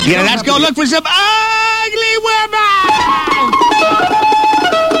Yeah, let's go look for some ugly women.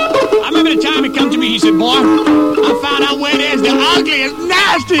 I remember the time he come to me, he said, boy, I found out where there's the ugliest,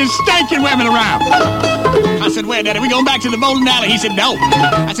 nastiest, stinking women around. I said, where, Daddy? We going back to the bowling alley? He said, no.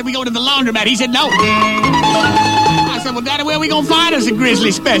 I said, we going to the laundromat? He said, no. I said, well, Daddy, where we going to find us a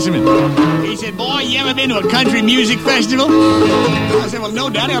grizzly specimen? He said, boy, you ever been to a country music festival? I said, well, no,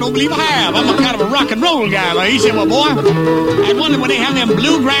 Daddy, I don't believe I have. I'm a kind of a rock and roll guy. He said, well, boy, I wonder when they have them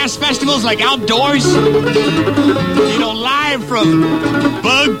bluegrass festivals, like outdoors, you know, live from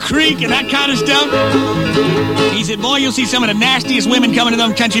Bug Creek and that kind of stuff. He said, boy, you'll see some of the nastiest women coming to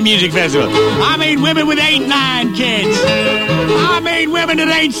them country music festivals. I mean, women with 8, 9 kids. I mean, women that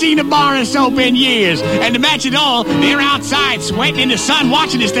ain't seen a bar of soap in years. And to match it all, they're outside sweating in the sun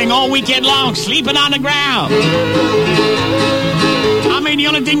watching this thing all weekend long, sleeping on the ground. I mean, the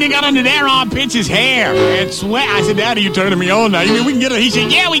only thing they got under their armpits is hair and sweat. I said, Daddy, you turning me on now. You mean we can get her? He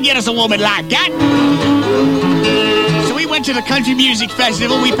said, yeah, we can get us a woman like that. So we went to the country music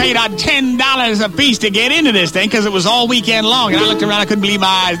festival. We paid out $10 a piece to get into this thing because it was all weekend long. And I looked around, I couldn't believe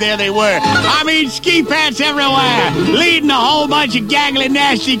my eyes. There they were. I mean, ski pants everywhere, leading a whole bunch of gaggly,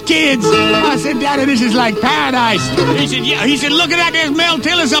 nasty kids. I said, Daddy, this is like paradise. He said, yeah. He said, look at that, there's Mel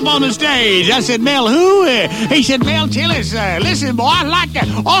Tillis up on the stage. I said, Mel, who? He said, Mel Tillis. Listen, boy, I like that.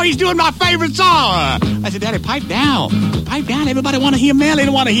 Oh, he's doing my favorite song. I said, Daddy, pipe down. Pipe down. Everybody want to hear Mel. They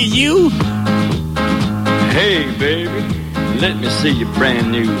don't want to hear you. Hey, baby, let me see your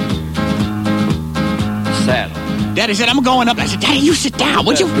brand new saddle. Daddy said, I'm going up. I said, Daddy, you sit down.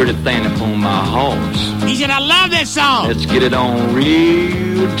 Would you? Pretty thing upon my horse. He said, I love this song. Let's get it on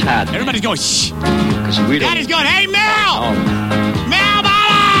real tight. Everybody's going, shh. Daddy's going, hey, Mel. Mel,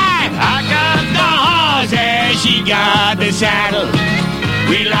 Molly. I got the horse and she got the saddle.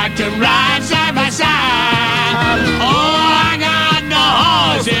 We like to ride side by side. Oh, I got the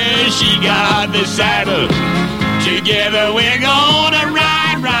horse and she got the saddle. Together we're gonna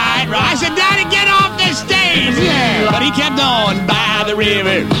ride, ride, ride. I said, Daddy, get off the stage. Yeah. But he kept on by the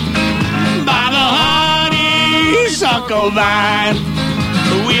river, by the honeysuckle vine.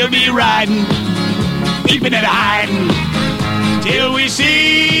 We'll be riding, peeping and hiding, till we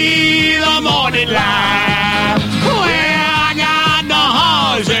see the morning light. Well, I got the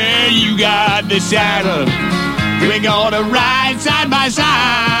horse and you got the saddle. We're gonna ride side by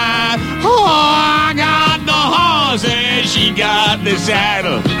side. Oh, I got the horse and she got the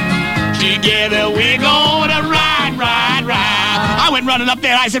saddle. Together we're gonna ride, ride, ride. I went running up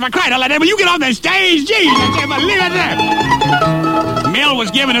there. I said, I cried out like that. Will you get on the stage? Jeez. I said, but look at that. Mel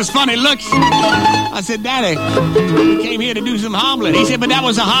was giving us funny looks. I said, Daddy, we came here to do some hobbling. He said, but that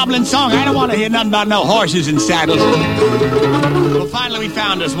was a hobbling song. I don't want to hear nothing about no horses and saddles. Well, finally we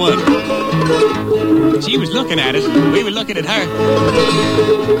found us one. She was looking at us. We were looking at her.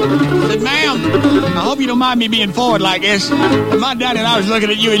 I said, ma'am, I hope you don't mind me being forward like this. But my daddy and I was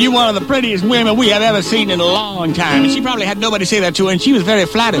looking at you, and you're one of the prettiest women we have ever seen in a long time. And she probably had nobody say that to her, and she was very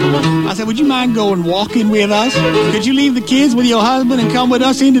flattered. I said, would you mind going walking with us? Could you leave the kids with your husband and come with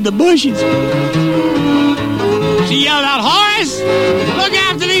us into the bushes? She yelled out, Horace, look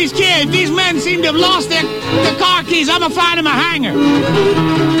after these kids. These men seem to have lost their car keys. I'm going to find them a hanger.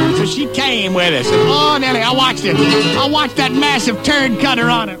 So she came with us. Oh, Nelly, I watched it. I watched that massive turd cutter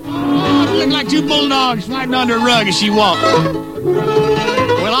on her. Oh, it looked like two bulldogs fighting under a rug as she walked.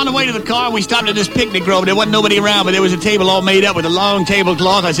 Well, on the way to the car, we stopped at this picnic grove. There wasn't nobody around, but there was a table all made up with a long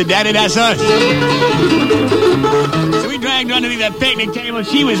tablecloth. I said, Daddy, that's us. So we dragged her underneath that picnic table.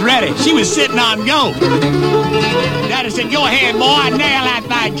 She was ready. She was sitting on go. Daddy said, go ahead, boy, nail that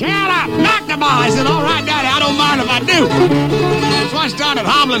thing. Count up, knock the ball. I said, all right, Daddy, I don't mind if I do. So I started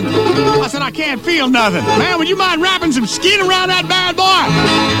hobbling. I said, I can't feel nothing. Man, would you mind wrapping some skin around that bad boy?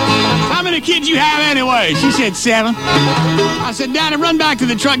 How many kids you have anyway? She said 7. I said, Daddy, run back to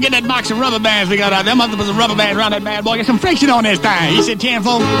the truck, get that box of rubber bands we got out there. Mother put some rubber bands around that bad boy. Get some friction on this thing. He said, 10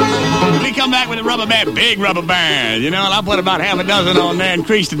 folks. We come back with a rubber band, big rubber band, you know, and I put about half a dozen on there,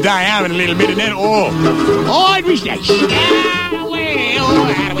 increased the diameter a little bit, and then, it reached that. Away, roll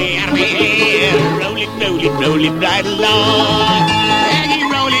it right along.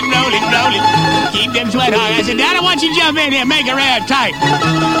 Keep roll it. Keep them sweat high. I said, Dad, I want you to jump in here, make her air tight.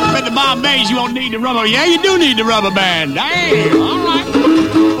 But the Bombays, you won't need the rubber. Yeah, you do need the rubber band. Damn, all right.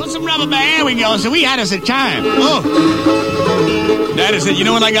 Put some rubber band. There we go. So we had us a time. Oh. Daddy said, you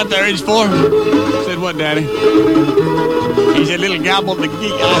know what I got the urge for? I said, what, Daddy? He said, little gobble the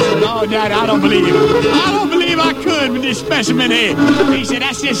geek. I said, no, Daddy, I don't believe it. I don't believe I could with this specimen here. He said,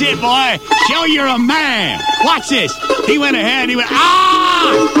 that's just it, boy. Show you're a man. Watch this. He went ahead and he went,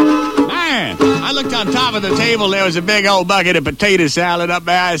 ah! Man, man. I looked on top of the table. There was a big old bucket of potato salad up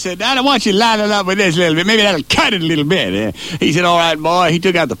there. I said, Dad, I want you to line it up with this a little bit. Maybe that'll cut it a little bit. He said, all right, boy. He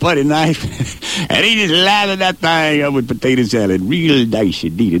took out the putty knife, and he just lathered that thing up with potato salad. Real nice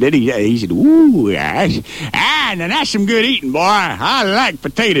indeed. And then he said, ooh, now that's some good eating, boy. I like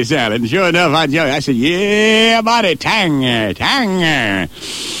potato salad. And sure enough, I said, yeah, buddy, tang.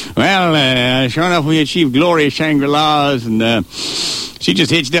 Well, sure enough, we achieved glorious Shangri-Las, and she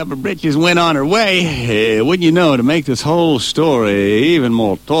just hitched up her britches and went on her way. Wouldn't you know, to make this whole story even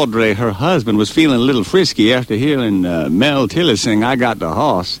more tawdry, her husband was feeling a little frisky after hearing Mel Tiller sing I Got the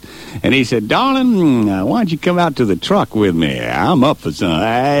Hoss. And he said, darling, why don't you come out to the truck with me? I'm up for some.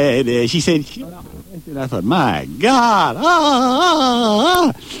 She said, I thought, my God.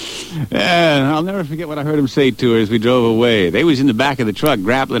 And I'll never forget what I heard him say to her as we drove away. They was in the back of the truck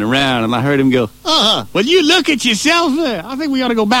grappling around, and I heard him go, will you look at yourself? I think we ought to go back.